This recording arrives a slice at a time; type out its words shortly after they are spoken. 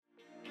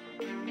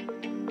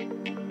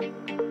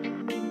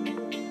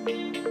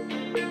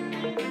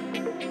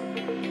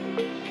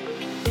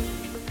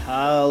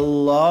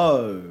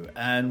Hello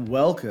and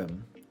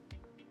welcome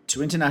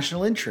to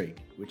International Intrigue,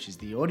 which is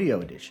the audio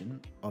edition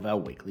of our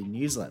weekly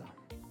newsletter.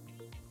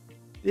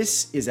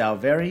 This is our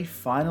very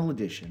final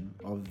edition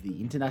of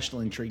the International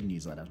Intrigue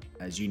newsletter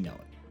as you know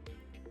it.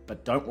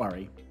 But don't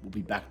worry, we'll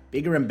be back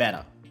bigger and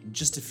better in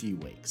just a few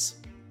weeks.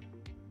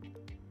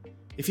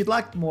 If you'd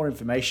like more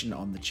information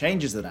on the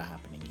changes that are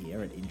happening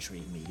here at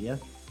Intrigue Media,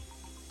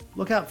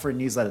 look out for a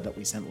newsletter that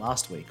we sent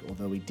last week,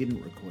 although we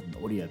didn't record an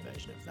audio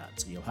version of that,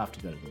 so you'll have to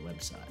go to the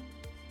website.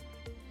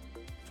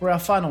 For our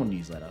final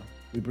newsletter,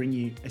 we bring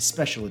you a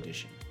special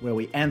edition where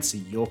we answer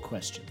your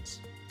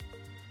questions.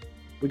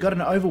 We got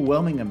an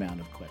overwhelming amount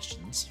of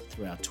questions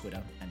through our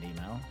Twitter and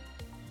email,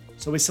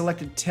 so we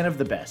selected 10 of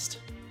the best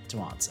to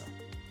answer.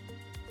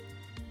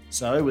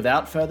 So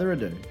without further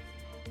ado,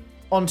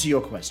 on to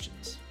your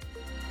questions.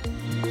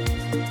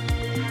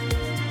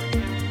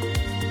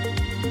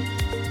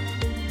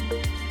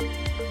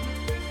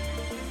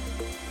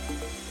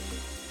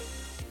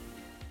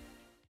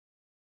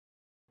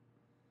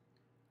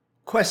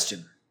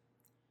 Question.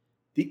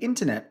 The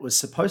internet was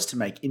supposed to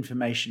make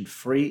information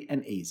free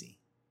and easy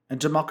and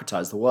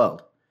democratize the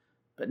world,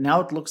 but now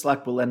it looks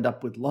like we'll end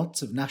up with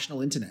lots of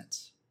national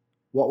internets.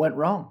 What went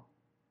wrong?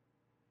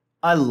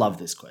 I love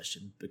this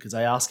question because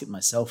I ask it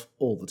myself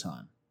all the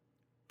time.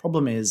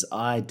 Problem is,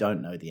 I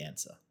don't know the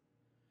answer.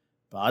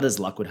 But as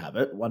luck would have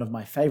it, one of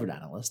my favorite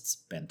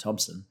analysts, Ben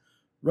Thompson,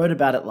 wrote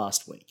about it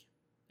last week.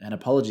 And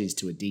apologies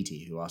to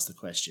Aditi who asked the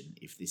question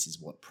if this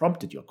is what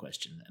prompted your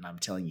question and I'm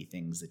telling you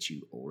things that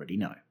you already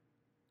know.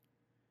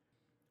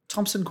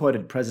 Thompson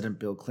quoted President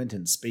Bill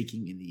Clinton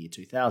speaking in the year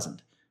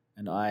 2000,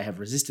 and I have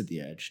resisted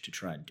the urge to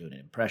try and do an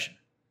impression.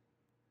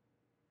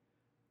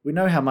 We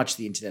know how much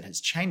the internet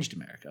has changed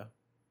America,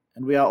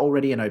 and we are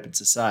already an open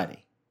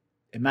society.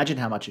 Imagine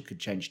how much it could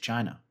change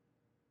China.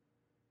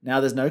 Now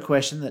there's no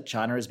question that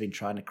China has been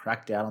trying to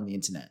crack down on the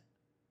internet.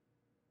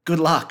 Good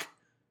luck!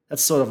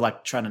 That's sort of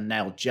like trying to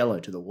nail Jell-O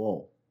to the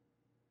wall.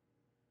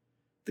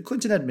 The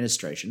Clinton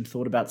administration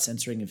thought about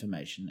censoring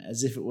information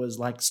as if it was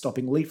like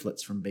stopping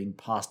leaflets from being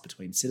passed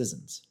between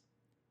citizens.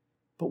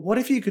 But what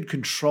if you could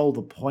control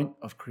the point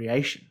of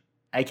creation,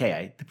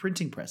 aka the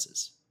printing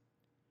presses?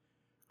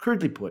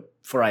 Crudely put,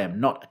 for I am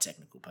not a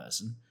technical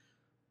person,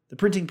 the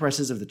printing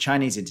presses of the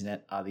Chinese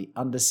internet are the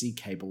undersea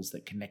cables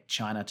that connect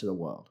China to the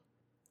world,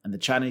 and the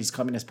Chinese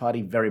Communist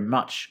Party very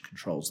much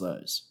controls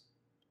those.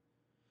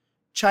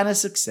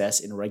 China's success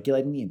in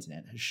regulating the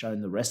internet has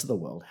shown the rest of the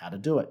world how to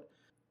do it,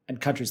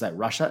 and countries like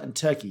Russia and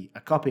Turkey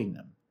are copying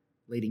them,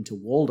 leading to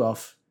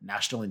walled-off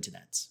national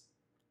internets.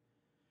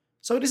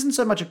 So it isn't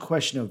so much a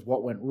question of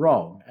what went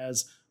wrong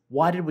as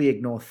why did we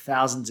ignore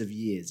thousands of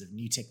years of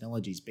new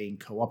technologies being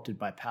co-opted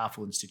by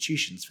powerful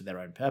institutions for their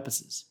own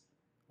purposes?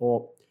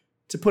 Or,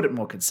 to put it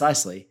more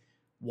concisely,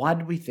 why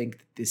did we think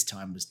that this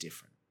time was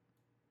different?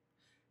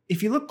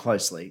 If you look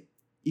closely,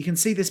 you can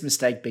see this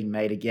mistake being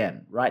made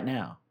again, right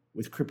now,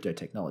 with crypto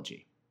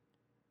technology.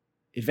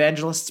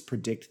 Evangelists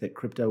predict that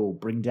crypto will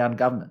bring down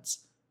governments,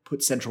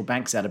 put central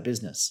banks out of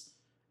business,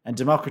 and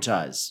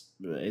democratize,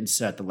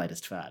 insert the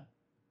latest fad.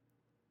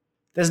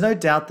 There's no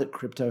doubt that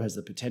crypto has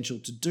the potential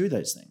to do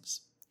those things,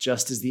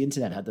 just as the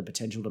internet had the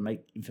potential to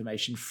make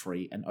information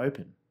free and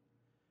open.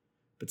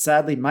 But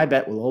sadly, my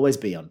bet will always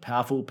be on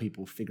powerful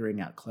people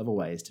figuring out clever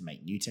ways to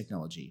make new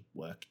technology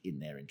work in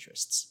their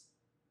interests.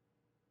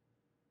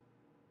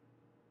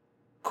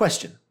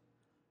 Question.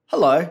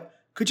 Hello.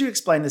 Could you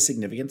explain the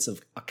significance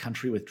of a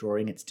country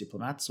withdrawing its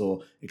diplomats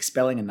or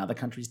expelling another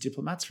country's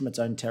diplomats from its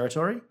own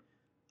territory?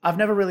 I've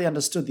never really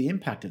understood the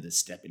impact of this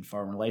step in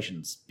foreign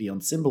relations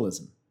beyond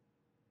symbolism.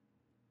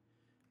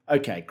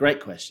 Okay, great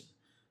question.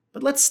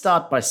 But let's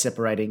start by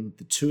separating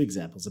the two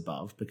examples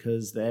above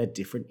because they're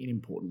different in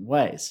important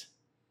ways.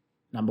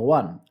 Number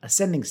one, a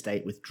sending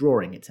state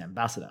withdrawing its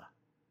ambassador.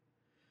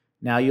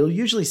 Now, you'll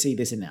usually see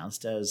this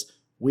announced as,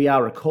 "We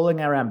are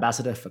recalling our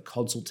ambassador for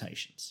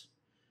consultations."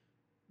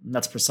 And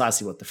that's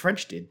precisely what the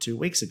French did 2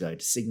 weeks ago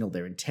to signal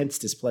their intense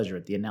displeasure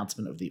at the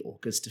announcement of the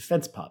AUKUS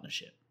defence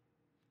partnership.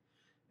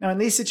 Now, in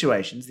these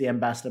situations, the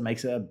ambassador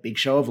makes a big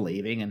show of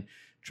leaving and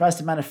tries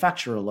to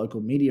manufacture a local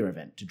media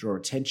event to draw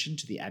attention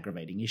to the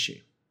aggravating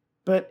issue.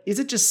 But is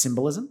it just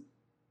symbolism?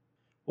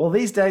 Well,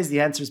 these days the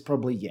answer is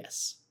probably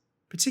yes,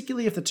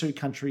 particularly if the two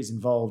countries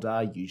involved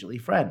are usually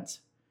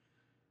friends.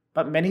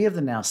 But many of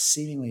the now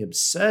seemingly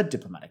absurd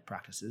diplomatic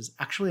practices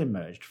actually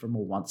emerged from a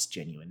once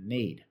genuine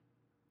need.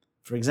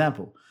 For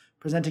example,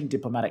 presenting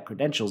diplomatic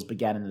credentials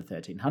began in the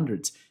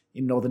 1300s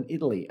in northern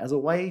Italy as a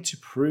way to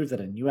prove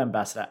that a new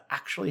ambassador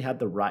actually had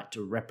the right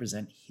to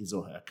represent his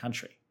or her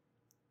country.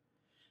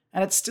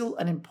 And it's still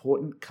an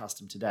important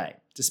custom today,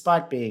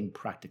 despite being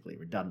practically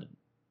redundant.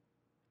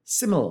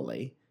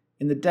 Similarly,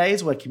 in the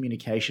days where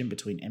communication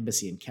between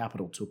embassy and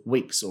capital took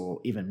weeks or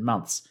even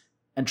months,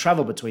 and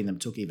travel between them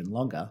took even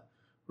longer,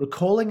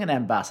 recalling an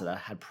ambassador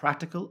had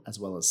practical as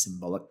well as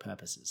symbolic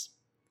purposes.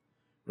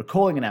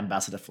 Recalling an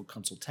ambassador for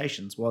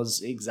consultations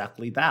was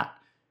exactly that,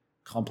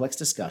 complex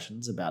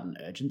discussions about an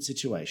urgent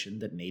situation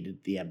that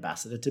needed the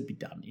ambassador to be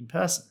done in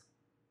person.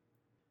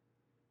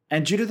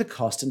 And due to the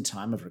cost and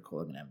time of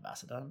recalling an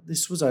ambassador,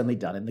 this was only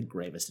done in the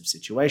gravest of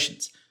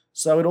situations,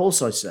 so it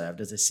also served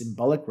as a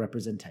symbolic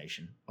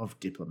representation of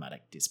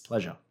diplomatic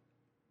displeasure.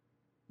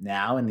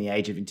 Now, in the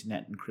age of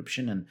internet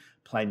encryption and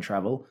plane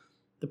travel,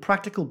 the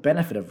practical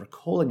benefit of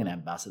recalling an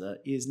ambassador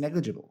is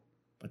negligible,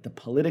 but the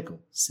political,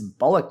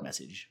 symbolic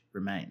message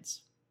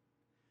remains.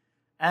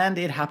 And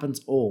it happens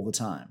all the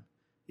time.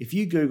 If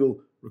you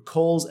Google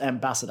recalls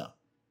ambassador,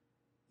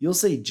 you'll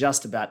see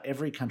just about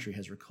every country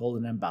has recalled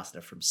an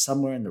ambassador from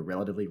somewhere in the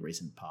relatively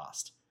recent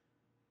past.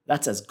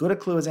 That's as good a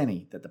clue as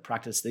any that the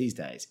practice these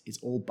days is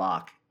all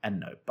bark and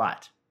no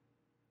bite.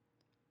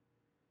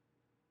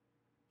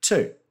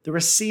 2. The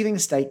receiving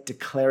state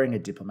declaring a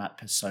diplomat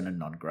persona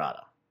non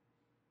grata.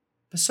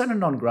 Persona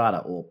non grata,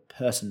 or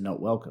person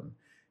not welcome,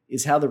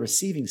 is how the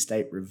receiving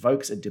state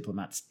revokes a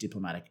diplomat's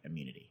diplomatic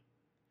immunity.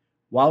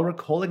 While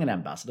recalling an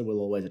ambassador will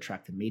always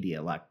attract the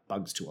media like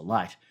bugs to a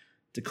light,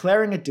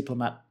 declaring a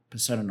diplomat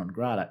persona non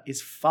grata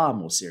is far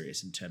more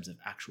serious in terms of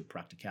actual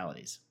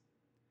practicalities.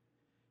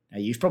 Now,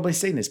 you've probably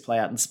seen this play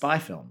out in spy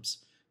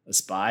films. A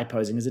spy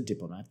posing as a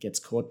diplomat gets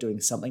caught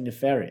doing something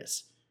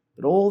nefarious,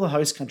 but all the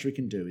host country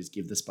can do is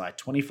give the spy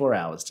 24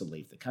 hours to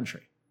leave the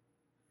country.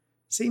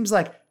 Seems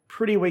like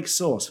pretty weak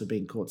sauce for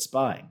being caught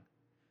spying.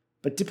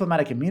 But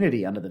diplomatic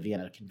immunity under the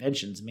Vienna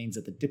Conventions means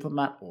that the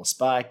diplomat or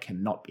spy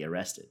cannot be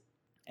arrested.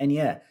 And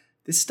yeah,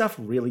 this stuff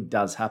really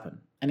does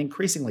happen, and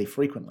increasingly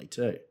frequently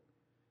too.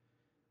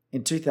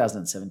 In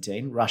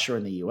 2017, Russia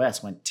and the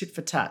US went tit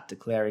for tat,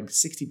 declaring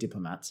 60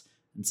 diplomats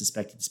and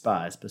suspected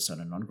spies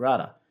persona non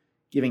grata,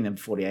 giving them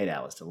 48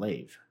 hours to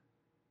leave.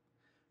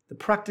 The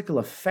practical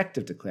effect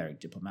of declaring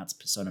diplomats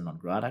persona non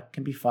grata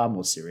can be far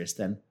more serious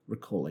than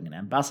recalling an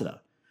ambassador,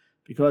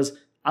 because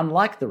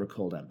unlike the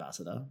recalled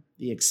ambassador,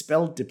 the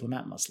expelled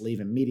diplomat must leave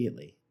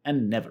immediately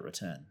and never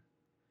return.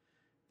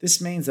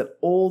 This means that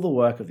all the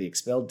work of the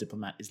expelled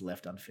diplomat is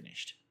left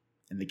unfinished.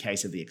 In the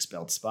case of the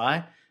expelled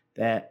spy,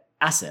 their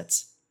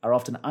assets are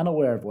often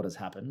unaware of what has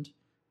happened,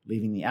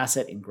 leaving the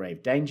asset in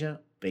grave danger,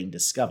 being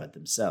discovered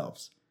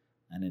themselves.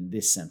 And in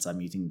this sense,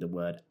 I'm using the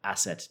word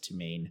asset to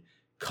mean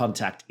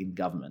contact in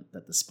government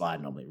that the spy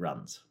normally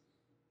runs.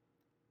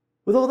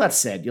 With all that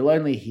said, you'll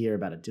only hear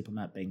about a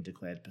diplomat being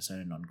declared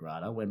persona non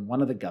grata when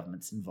one of the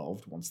governments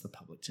involved wants the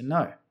public to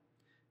know.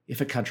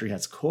 If a country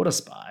has caught a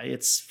spy,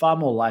 it's far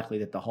more likely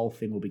that the whole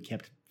thing will be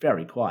kept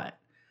very quiet.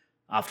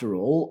 After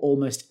all,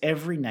 almost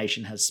every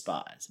nation has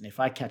spies, and if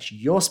I catch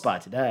your spy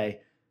today,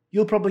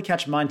 you'll probably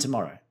catch mine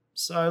tomorrow.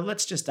 So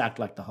let's just act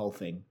like the whole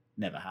thing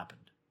never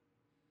happened.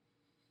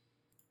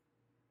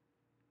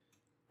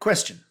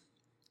 Question.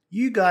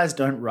 You guys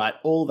don't write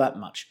all that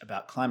much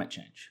about climate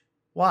change.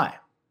 Why?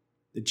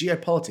 The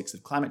geopolitics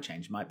of climate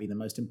change might be the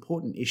most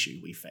important issue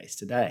we face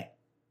today.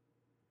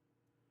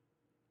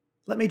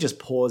 Let me just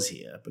pause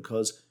here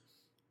because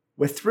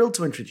we're thrilled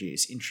to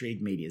introduce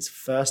Intrigue Media's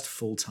first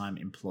full-time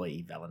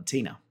employee,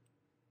 Valentina.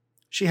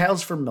 She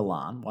hails from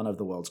Milan, one of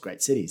the world's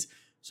great cities,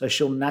 so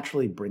she'll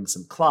naturally bring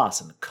some class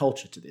and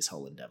culture to this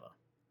whole endeavour.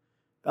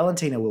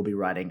 Valentina will be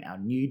writing our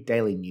new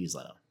daily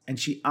newsletter, and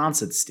she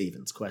answered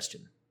Stephen's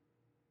question.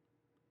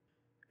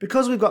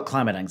 Because we've got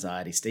climate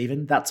anxiety,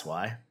 Stephen, that's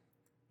why.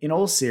 In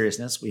all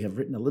seriousness, we have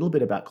written a little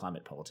bit about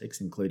climate politics,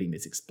 including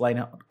this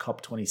explainer on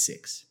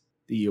COP26,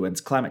 the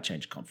UN's climate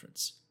change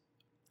conference.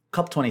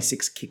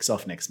 COP26 kicks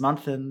off next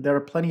month, and there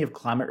are plenty of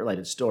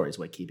climate-related stories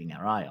we're keeping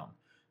our eye on.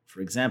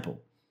 For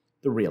example,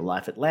 the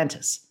real-life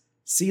Atlantis.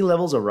 Sea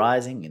levels are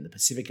rising in the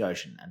Pacific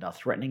Ocean and are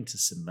threatening to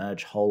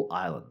submerge whole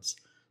islands.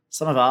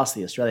 Some have asked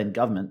the Australian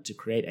government to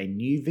create a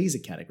new visa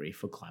category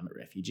for climate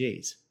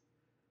refugees.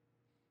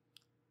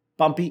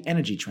 Bumpy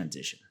energy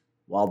transition.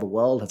 While the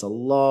world has a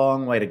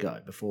long way to go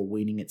before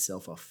weaning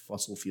itself off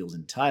fossil fuels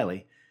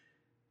entirely,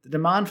 the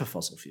demand for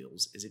fossil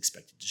fuels is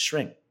expected to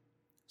shrink.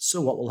 So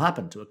what will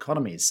happen to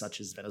economies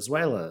such as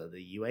Venezuela,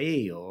 the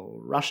UAE,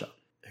 or Russia,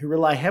 who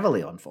rely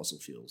heavily on fossil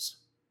fuels?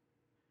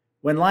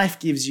 When life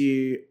gives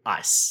you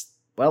ice,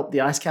 well,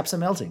 the ice caps are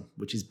melting,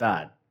 which is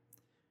bad.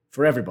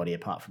 For everybody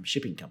apart from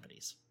shipping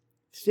companies.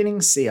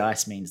 Thinning sea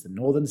ice means the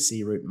northern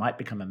sea route might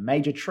become a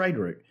major trade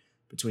route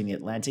between the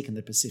Atlantic and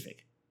the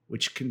Pacific,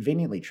 which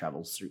conveniently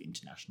travels through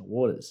international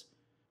waters.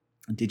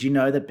 And did you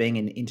know that being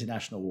in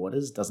international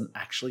waters doesn't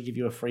actually give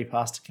you a free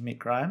pass to commit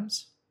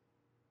crimes?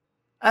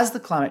 As the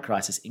climate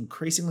crisis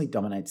increasingly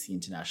dominates the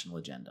international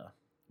agenda,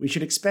 we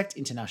should expect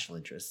international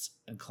interests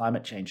and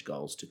climate change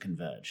goals to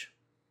converge.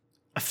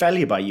 A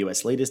failure by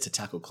US leaders to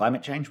tackle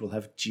climate change will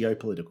have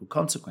geopolitical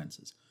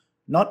consequences,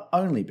 not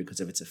only because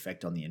of its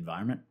effect on the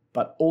environment,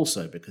 but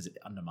also because it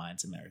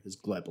undermines America's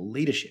global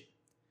leadership.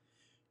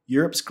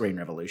 Europe's Green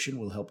Revolution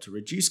will help to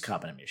reduce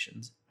carbon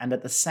emissions and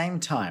at the same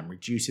time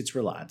reduce its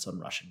reliance on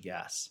Russian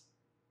gas.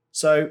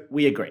 So,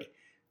 we agree,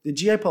 the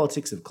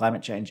geopolitics of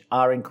climate change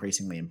are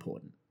increasingly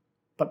important,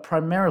 but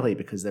primarily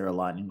because they're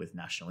aligning with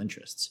national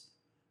interests.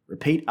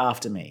 Repeat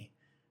after me.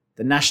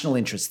 The national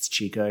interests,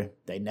 Chico,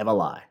 they never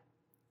lie.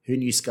 Who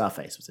knew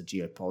Scarface was a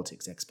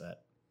geopolitics expert?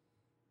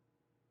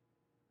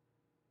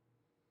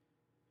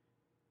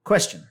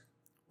 Question.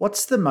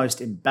 What's the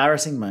most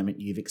embarrassing moment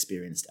you've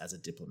experienced as a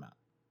diplomat?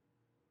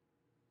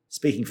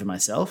 Speaking for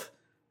myself,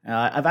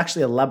 I've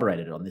actually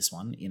elaborated on this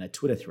one in a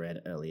Twitter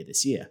thread earlier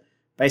this year.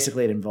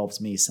 Basically, it involves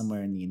me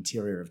somewhere in the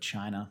interior of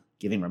China,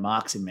 giving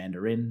remarks in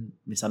Mandarin,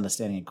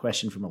 misunderstanding a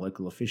question from a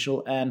local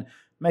official, and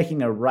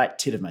making a right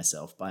tit of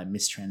myself by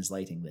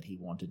mistranslating that he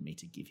wanted me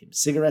to give him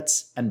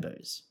cigarettes and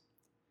booze.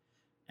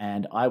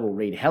 And I will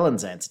read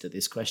Helen's answer to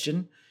this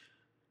question.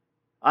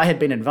 I had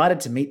been invited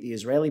to meet the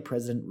Israeli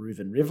President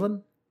Reuven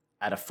Rivlin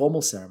at a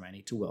formal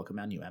ceremony to welcome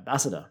our new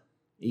ambassador.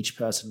 Each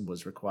person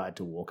was required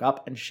to walk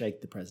up and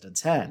shake the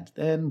president's hand,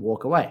 then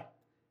walk away.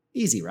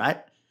 Easy,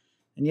 right?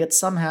 And yet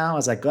somehow,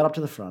 as I got up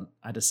to the front,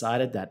 I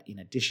decided that in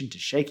addition to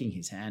shaking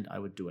his hand, I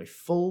would do a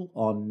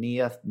full-on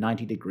near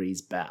 90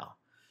 degrees bow,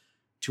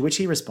 to which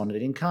he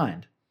responded in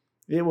kind.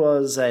 It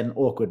was an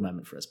awkward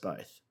moment for us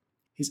both.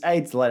 His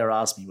aides later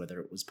asked me whether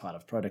it was part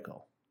of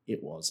protocol.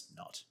 It was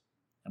not.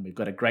 And we've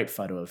got a great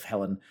photo of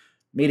Helen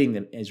meeting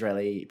the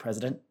Israeli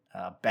president,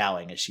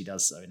 bowing as she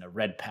does so in a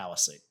red power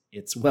suit.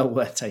 It's well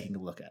worth taking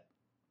a look at.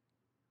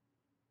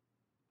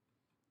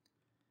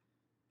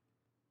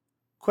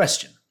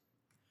 Question.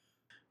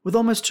 With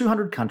almost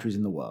 200 countries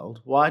in the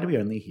world, why do we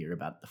only hear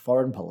about the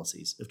foreign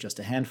policies of just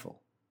a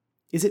handful?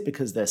 Is it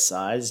because their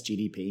size,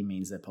 GDP,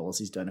 means their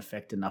policies don't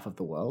affect enough of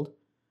the world?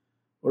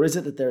 Or is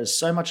it that there is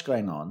so much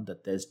going on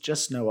that there's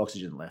just no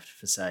oxygen left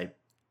for, say,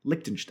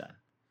 Liechtenstein?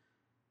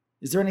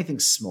 Is there anything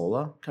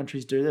smaller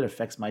countries do that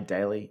affects my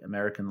daily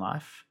American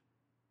life?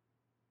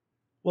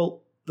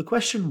 Well, the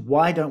question,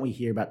 why don't we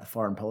hear about the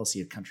foreign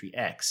policy of country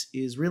X,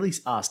 is really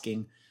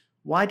asking,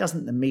 why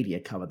doesn't the media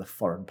cover the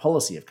foreign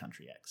policy of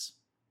country X?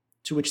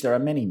 To which there are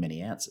many,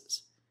 many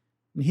answers.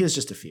 And here's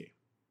just a few.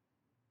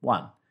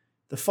 1.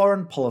 The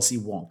foreign policy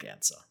wonk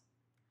answer.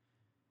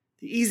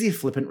 The easy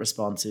flippant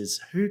response is,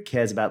 who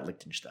cares about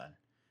Liechtenstein?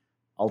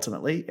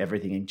 Ultimately,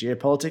 everything in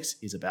geopolitics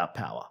is about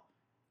power.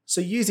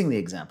 So using the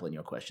example in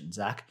your question,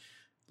 Zach,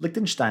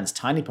 Liechtenstein's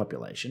tiny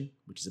population,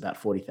 which is about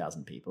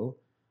 40,000 people,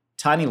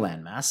 tiny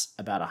landmass,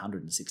 about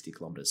 160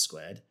 kilometers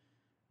squared,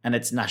 and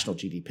its national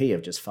GDP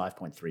of just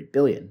 5.3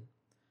 billion,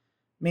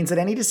 means that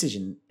any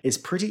decision is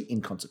pretty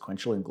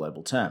inconsequential in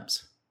global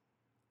terms.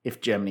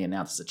 If Germany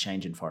announces a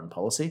change in foreign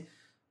policy,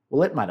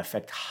 well, it might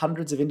affect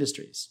hundreds of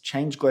industries,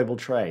 change global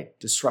trade,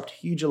 disrupt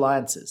huge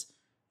alliances,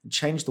 and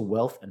change the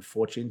wealth and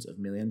fortunes of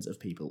millions of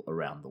people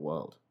around the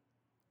world.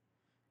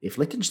 If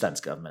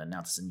Liechtenstein's government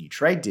announces a new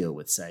trade deal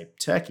with, say,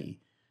 Turkey,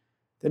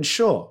 then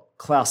sure,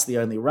 Klaus, the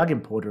only rug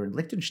importer in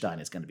Liechtenstein,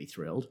 is going to be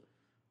thrilled,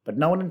 but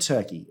no one in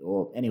Turkey,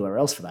 or anywhere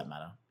else for that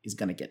matter, is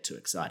going to get too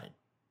excited.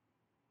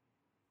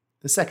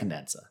 The second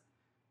answer,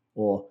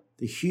 or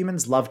the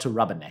humans love to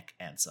rubberneck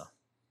answer.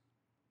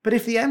 But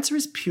if the answer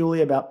is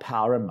purely about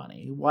power and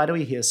money, why do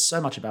we hear so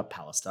much about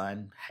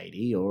Palestine,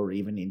 Haiti, or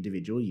even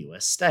individual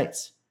US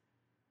states?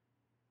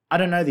 I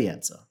don't know the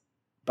answer,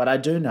 but I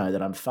do know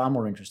that I'm far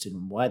more interested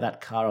in why that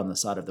car on the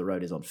side of the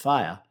road is on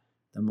fire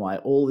than why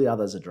all the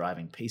others are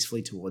driving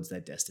peacefully towards their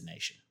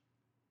destination.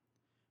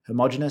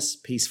 Homogeneous,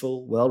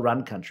 peaceful,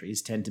 well-run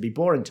countries tend to be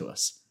boring to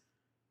us.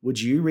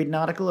 Would you read an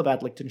article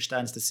about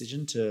Liechtenstein's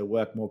decision to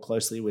work more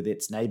closely with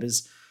its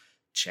neighbours,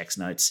 Czech's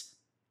notes,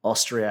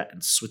 Austria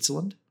and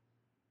Switzerland?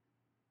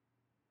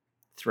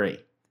 3.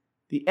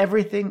 The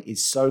everything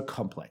is so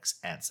complex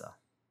answer.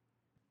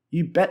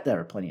 You bet there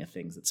are plenty of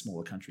things that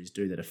smaller countries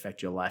do that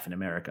affect your life in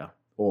America,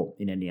 or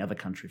in any other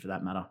country for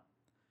that matter.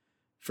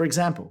 For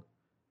example,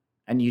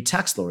 a new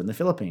tax law in the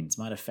Philippines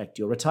might affect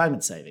your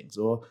retirement savings,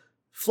 or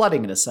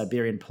flooding in a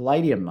Siberian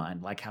palladium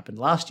mine like happened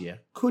last year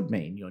could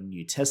mean your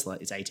new Tesla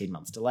is 18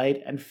 months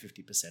delayed and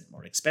 50%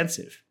 more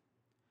expensive.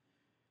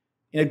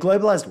 In a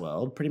globalized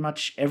world, pretty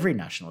much every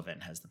national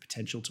event has the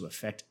potential to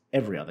affect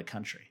every other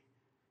country.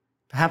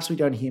 Perhaps we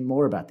don't hear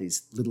more about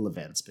these little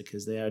events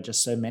because there are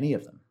just so many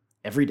of them,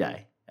 every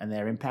day, and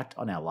their impact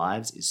on our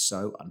lives is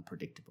so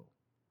unpredictable.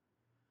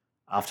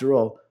 After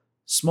all,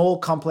 small,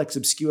 complex,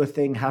 obscure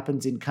thing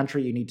happens in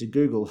country you need to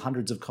Google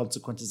hundreds of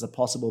consequences are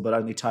possible but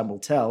only time will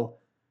tell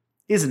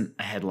isn't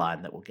a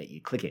headline that will get you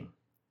clicking.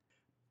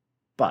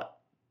 But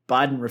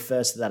Biden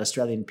refers to that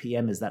Australian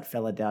PM as that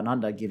fella down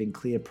under giving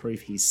clear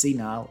proof he's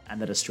senile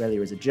and that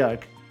Australia is a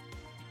joke.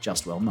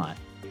 Just well might.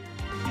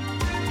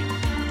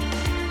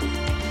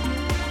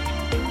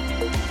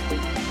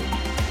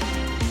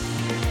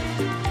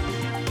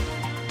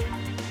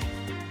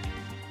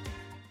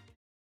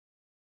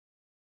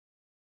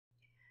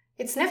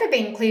 It's never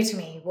been clear to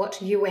me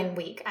what UN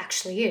Week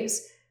actually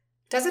is.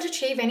 Does it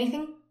achieve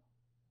anything?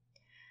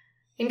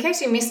 In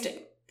case you missed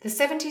it, the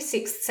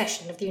 76th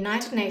session of the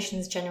United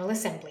Nations General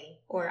Assembly,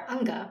 or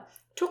UNGA,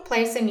 took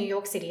place in New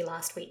York City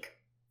last week.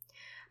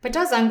 But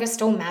does UNGA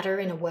still matter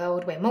in a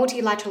world where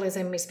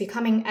multilateralism is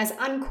becoming as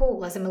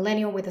uncool as a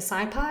millennial with a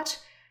side part?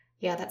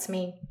 Yeah, that's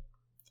me.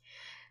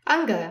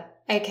 UNGA,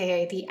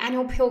 aka the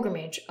Annual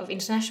Pilgrimage of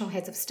International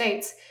Heads of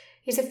States,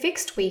 is a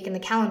fixed week in the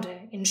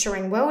calendar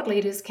ensuring world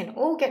leaders can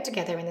all get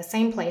together in the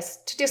same place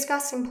to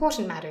discuss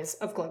important matters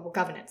of global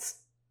governance.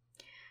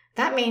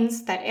 That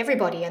means that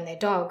everybody and their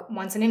dog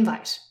wants an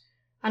invite,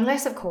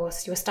 unless, of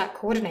course, you start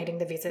coordinating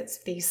the visits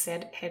of these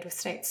said head of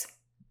states.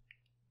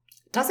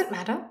 Does it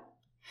matter?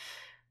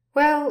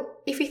 Well,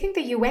 if you think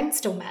the UN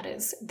still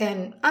matters,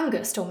 then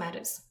UNGA still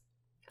matters.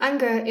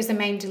 UNGA is the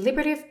main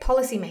deliberative,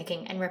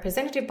 policy-making and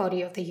representative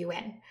body of the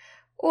UN,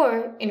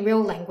 or, in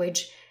real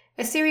language,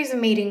 a series of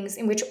meetings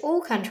in which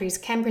all countries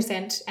can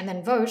present and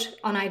then vote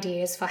on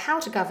ideas for how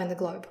to govern the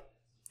globe.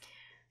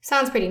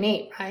 Sounds pretty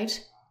neat,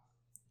 right?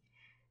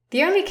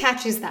 The only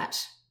catch is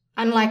that,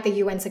 unlike the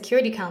UN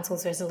Security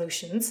Council's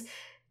resolutions,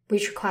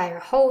 which require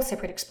a whole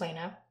separate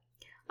explainer,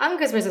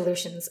 UNGA's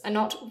resolutions are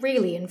not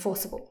really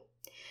enforceable.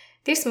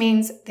 This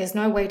means there's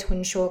no way to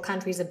ensure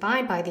countries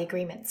abide by the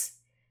agreements.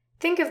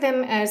 Think of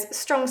them as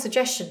strong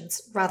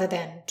suggestions rather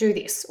than do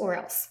this or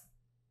else.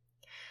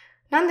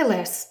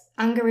 Nonetheless,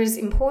 UNGA is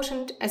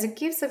important as it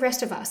gives the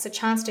rest of us a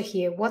chance to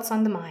hear what's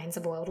on the minds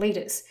of world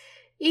leaders,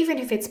 even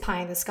if it's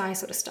pie-in-the-sky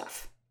sort of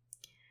stuff.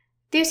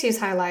 This year's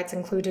highlights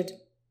included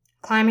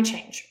climate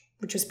change,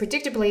 which was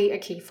predictably a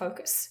key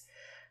focus.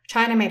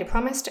 China made a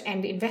promise to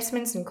end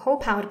investments in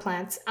coal-powered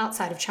plants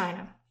outside of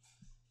China.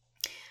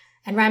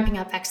 And ramping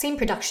up vaccine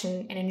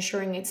production and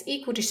ensuring its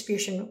equal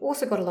distribution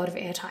also got a lot of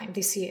airtime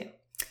this year.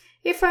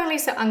 If only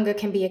so UNGA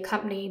can be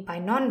accompanied by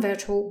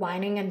non-virtual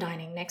wining and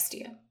dining next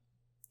year.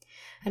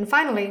 And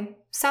finally,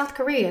 South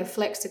Korea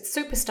flexed its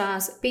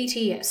superstars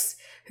BTS,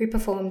 who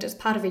performed as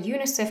part of a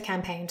UNICEF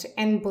campaign to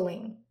end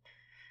bullying.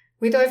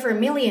 With over 1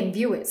 million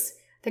viewers,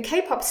 the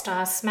K-pop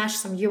star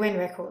smashed some UN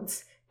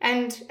records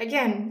and,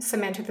 again,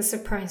 cemented the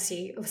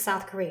supremacy of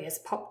South Korea's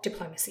pop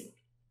diplomacy.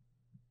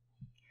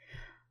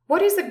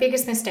 What is the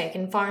biggest mistake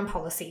in foreign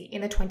policy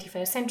in the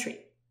 21st century?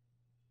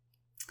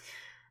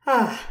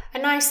 A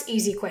nice,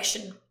 easy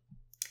question.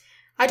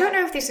 I don't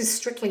know if this is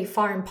strictly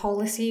foreign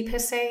policy per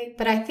se,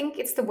 but I think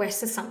it's the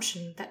West's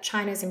assumption that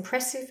China's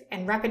impressive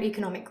and rapid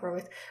economic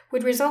growth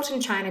would result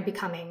in China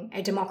becoming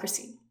a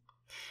democracy.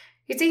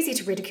 It's easy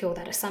to ridicule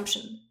that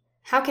assumption.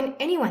 How can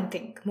anyone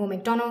think more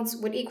McDonald's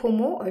would equal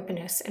more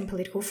openness and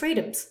political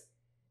freedoms?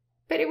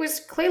 But it was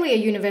clearly a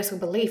universal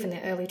belief in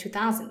the early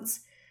 2000s.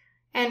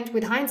 And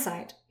with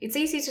hindsight, it's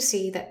easy to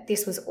see that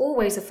this was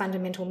always a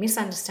fundamental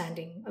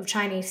misunderstanding of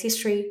Chinese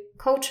history,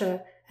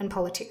 culture, and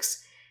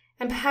politics,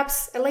 and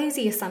perhaps a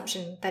lazy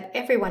assumption that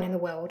everyone in the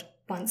world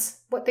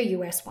wants what the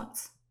US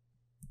wants.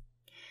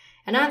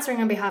 And answering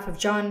on behalf of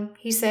John,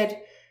 he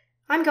said,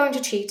 "I'm going to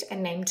cheat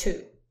and name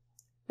 2.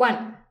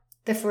 1.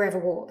 The Forever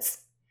Wars.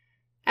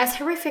 As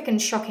horrific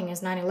and shocking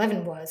as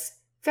 9/11 was,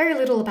 very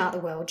little about the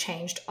world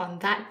changed on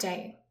that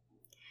day.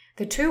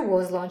 The 2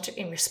 wars launched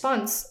in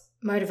response,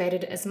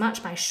 motivated as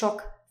much by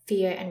shock,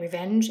 fear, and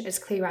revenge as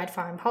clear-eyed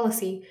foreign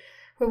policy,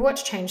 were what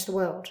changed the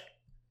world.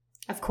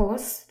 Of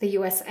course, the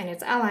US and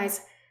its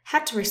allies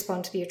had to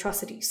respond to the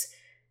atrocities,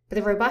 but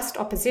the robust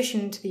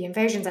opposition to the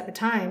invasions at the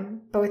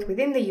time, both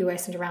within the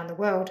US and around the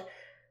world,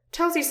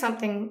 tells you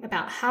something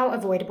about how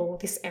avoidable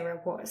this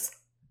era was.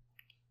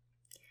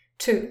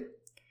 2.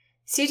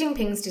 Xi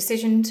Jinping's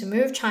decision to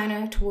move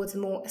China towards a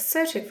more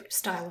assertive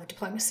style of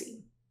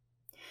diplomacy.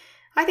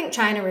 I think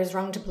China is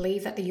wrong to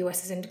believe that the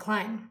US is in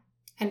decline,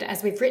 and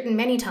as we've written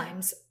many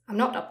times, I'm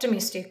not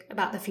optimistic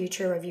about the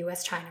future of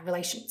US-China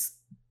relations.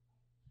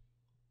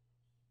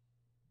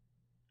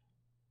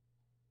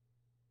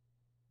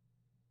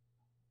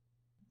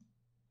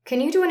 Can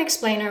you do an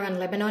explainer on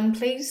Lebanon,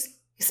 please?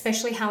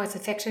 Especially how it's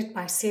affected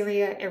by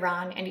Syria,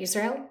 Iran, and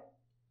Israel?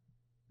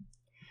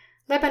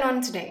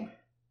 Lebanon today.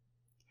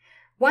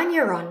 1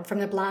 year on from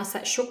the blast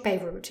that shook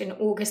Beirut in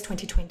August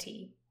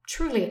 2020,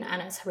 truly an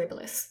annus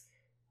horribilis,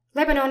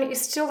 Lebanon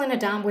is still in a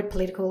downward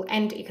political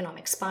and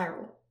economic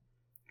spiral.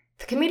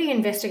 The committee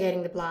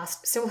investigating the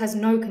blast still has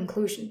no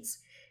conclusions.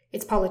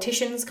 Its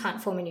politicians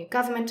can't form a new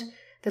government,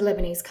 the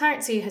Lebanese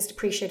currency has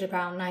depreciated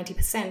around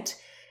 90%,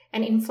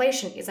 and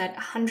inflation is at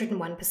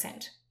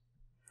 101%.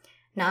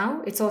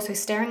 Now it's also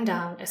staring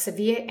down a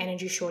severe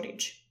energy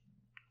shortage.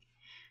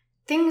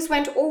 Things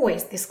weren't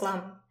always this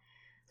glum.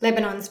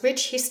 Lebanon's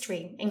rich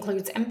history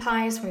includes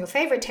empires from your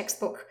favourite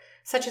textbook,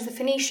 such as the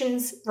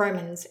Phoenicians,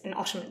 Romans, and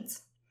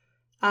Ottomans.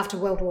 After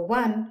World War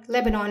I,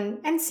 Lebanon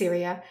and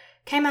Syria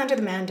came under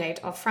the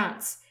mandate of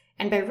France,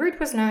 and Beirut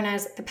was known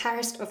as the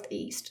Paris of the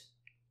East,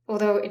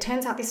 although it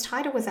turns out this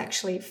title was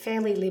actually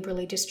fairly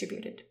liberally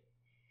distributed.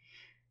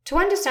 To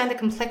understand the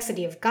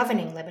complexity of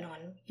governing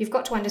Lebanon, you've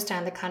got to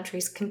understand the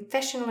country's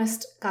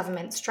confessionalist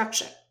government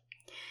structure.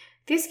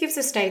 This gives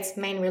the state's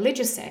main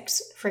religious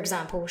sects, for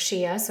example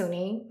Shia,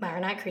 Sunni,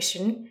 Maronite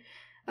Christian,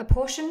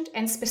 apportioned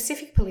and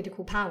specific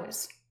political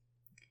powers.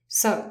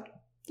 So,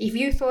 if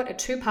you thought a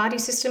 2-party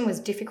system was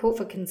difficult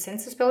for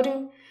consensus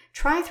building,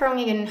 try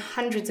throwing in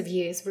hundreds of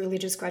years of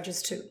religious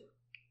grudges too.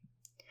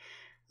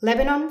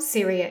 Lebanon,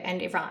 Syria,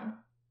 and Iran.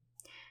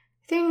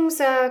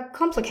 Things are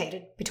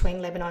complicated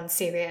between Lebanon,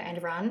 Syria, and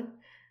Iran.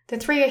 The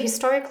 3 are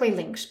historically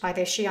linked by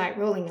their Shiite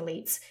ruling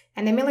elites,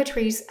 and their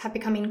militaries have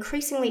become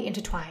increasingly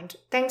intertwined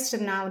thanks to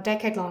the now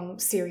decade-long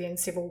Syrian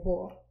civil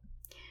war.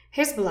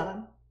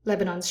 Hezbollah,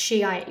 Lebanon's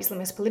Shiite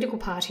Islamist political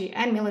party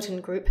and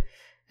militant group,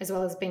 as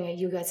well as being a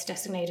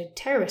US-designated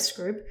terrorist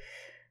group,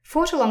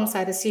 fought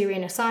alongside the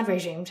Syrian Assad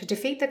regime to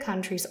defeat the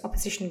country's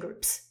opposition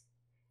groups.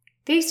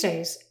 These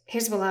days,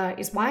 Hezbollah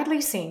is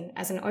widely seen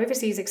as an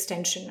overseas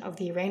extension of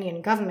the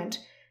Iranian government,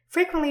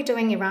 frequently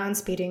doing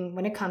Iran's bidding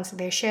when it comes to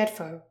their shared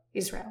foe,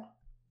 Israel.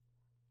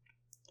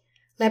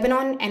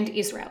 Lebanon and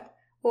Israel,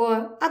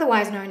 or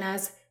otherwise known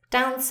as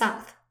down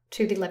south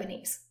to the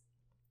Lebanese.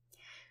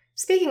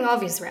 Speaking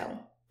of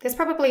Israel, there's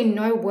probably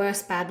no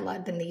worse bad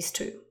blood than these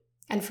two,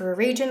 and for a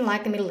region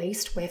like the Middle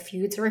East where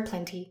feuds are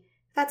aplenty,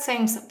 that's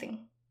saying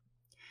something.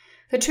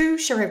 The two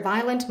share a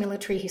violent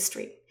military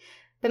history,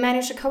 but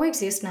manage to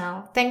coexist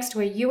now thanks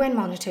to a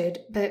UN-monitored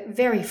but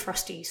very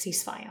frosty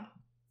ceasefire.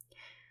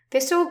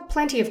 There's still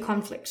plenty of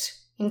conflict,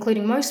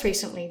 including most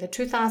recently the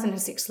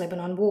 2006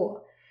 Lebanon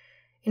War.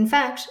 In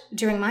fact,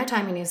 during my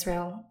time in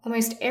Israel,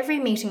 almost every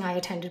meeting I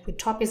attended with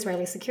top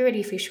Israeli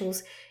security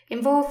officials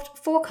involved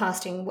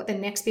forecasting what the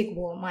next big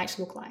war might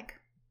look like.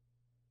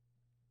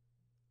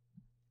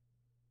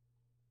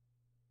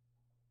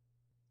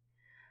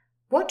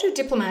 What do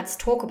diplomats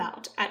talk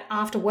about at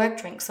after-work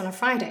drinks on a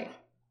Friday?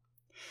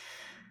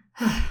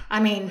 I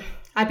mean,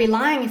 I'd be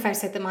lying if I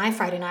said that my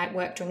Friday night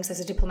work drinks as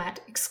a diplomat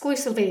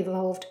exclusively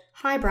involved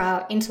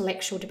highbrow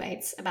intellectual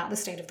debates about the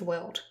state of the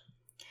world.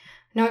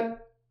 No,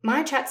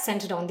 my chat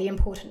centred on the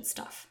important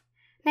stuff,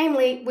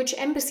 namely which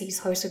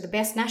embassies hosted the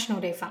best National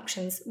Day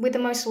functions with the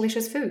most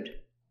delicious food.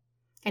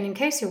 And in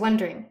case you're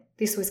wondering,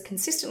 this was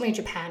consistently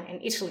Japan and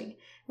Italy,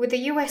 with the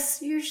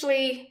US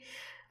usually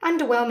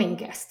underwhelming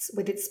guests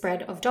with its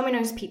spread of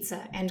Domino's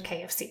Pizza and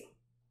KFC.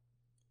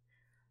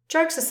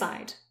 Jokes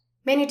aside,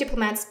 many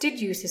diplomats did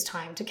use this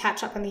time to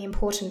catch up on the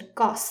important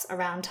goss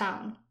around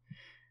town.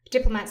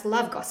 Diplomats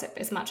love gossip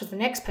as much as the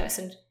next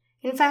person,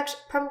 in fact,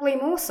 probably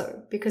more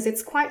so because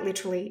it's quite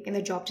literally in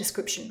the job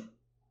description.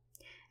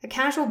 A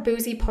casual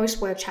boozy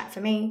post-work chat for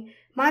me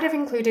might have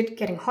included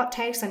getting hot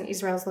takes on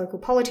Israel's local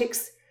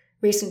politics,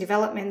 recent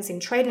developments in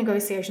trade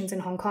negotiations in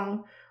Hong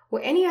Kong,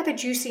 or any other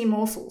juicy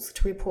morsels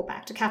to report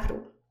back to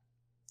capital.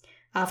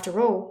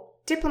 After all,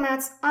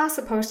 diplomats are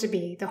supposed to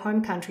be the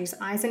home country's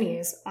eyes and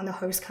ears on the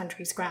host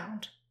country's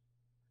ground.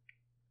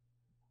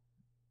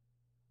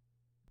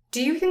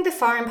 Do you think the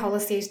foreign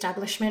policy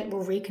establishment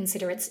will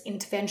reconsider its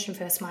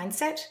intervention-first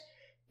mindset?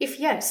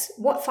 If yes,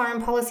 what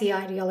foreign policy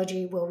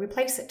ideology will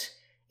replace it?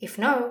 If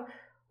no,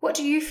 what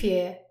do you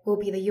fear will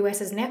be the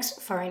US's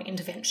next foreign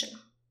intervention?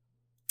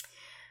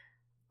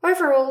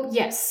 Overall,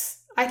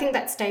 yes, I think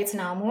that states are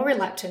now more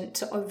reluctant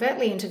to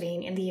overtly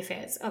intervene in the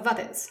affairs of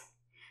others.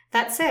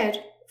 That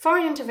said,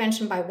 foreign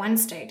intervention by one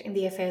state in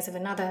the affairs of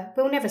another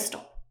will never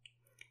stop.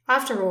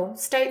 After all,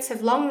 states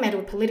have long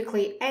meddled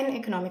politically and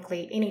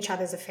economically in each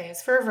other's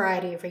affairs for a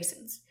variety of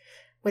reasons,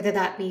 whether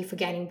that be for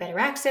gaining better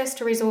access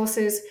to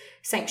resources,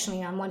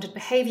 sanctioning unwanted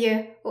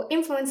behaviour, or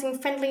influencing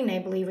friendly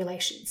neighbourly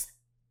relations.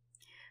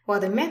 While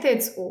the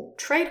methods or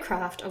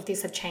tradecraft of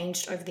this have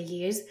changed over the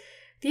years,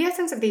 the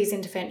essence of these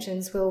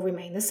interventions will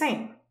remain the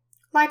same,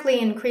 likely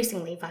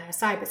increasingly via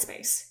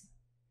cyberspace.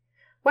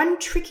 One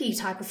tricky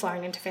type of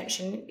foreign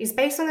intervention is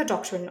based on the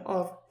doctrine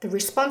of the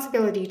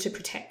responsibility to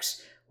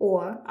protect,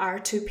 or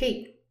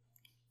R2P.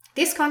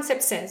 This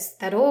concept says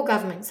that all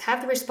governments have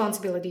the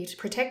responsibility to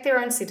protect their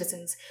own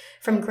citizens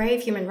from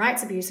grave human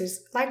rights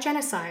abuses like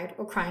genocide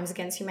or crimes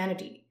against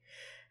humanity.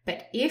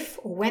 But if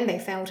or when they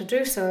fail to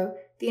do so,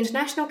 the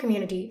international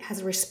community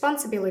has a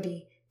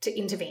responsibility to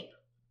intervene.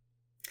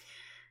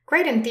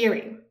 Great in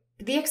theory,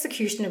 but the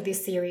execution of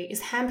this theory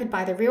is hampered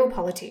by the real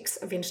politics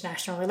of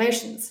international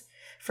relations.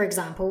 For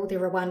example, the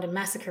Rwandan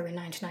massacre in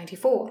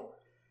 1994.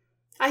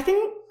 I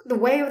think the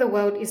way of the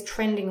world is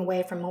trending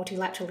away from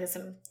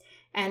multilateralism,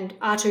 and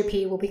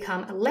R2P will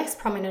become a less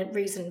prominent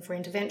reason for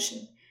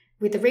intervention,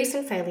 with the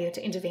recent failure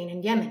to intervene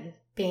in Yemen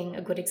being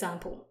a good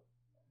example.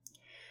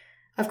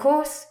 Of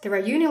course, there are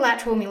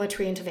unilateral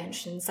military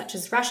interventions such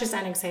as Russia's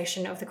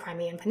annexation of the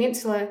Crimean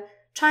Peninsula,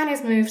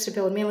 China's moves to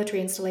build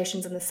military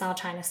installations in the South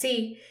China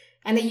Sea,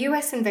 and the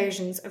US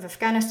invasions of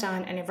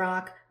Afghanistan and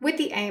Iraq with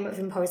the aim of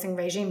imposing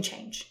regime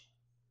change.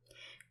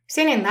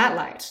 Seen in that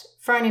light,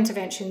 foreign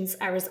interventions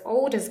are as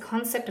old as the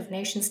concept of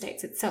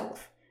nation-states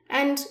itself,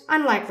 and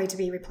unlikely to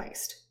be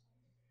replaced.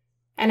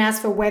 And as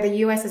for where the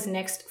US's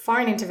next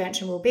foreign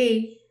intervention will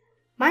be,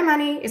 my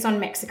money is on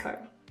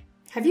Mexico.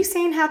 Have you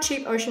seen how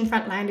cheap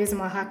oceanfront land is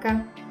in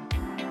Oaxaca?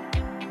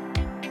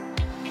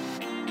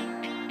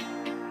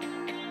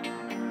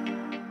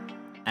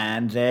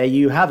 And there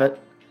you have it.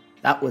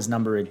 That was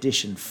number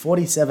edition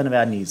 47 of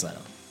our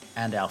newsletter,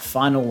 and our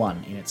final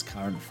one in its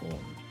current form.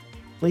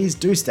 Please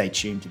do stay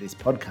tuned to this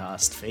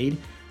podcast feed,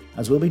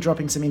 as we'll be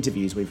dropping some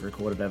interviews we've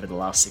recorded over the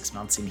last 6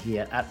 months in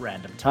here at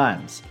random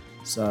times.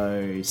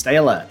 So stay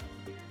alert.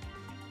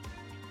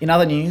 In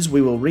other news,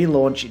 we will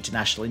relaunch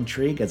International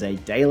Intrigue as a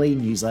daily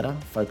newsletter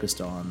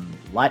focused on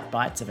light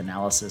bites of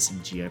analysis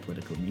and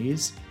geopolitical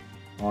news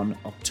on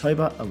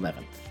October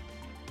 11th.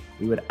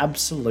 We would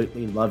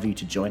absolutely love you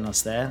to join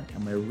us there,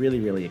 and we're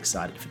really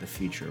excited for the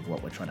future of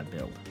what we're trying to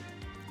build.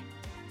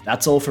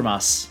 That's all from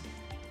us,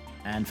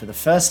 and for the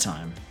first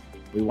time,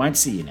 we won't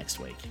see you next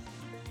week,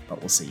 but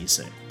we'll see you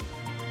soon.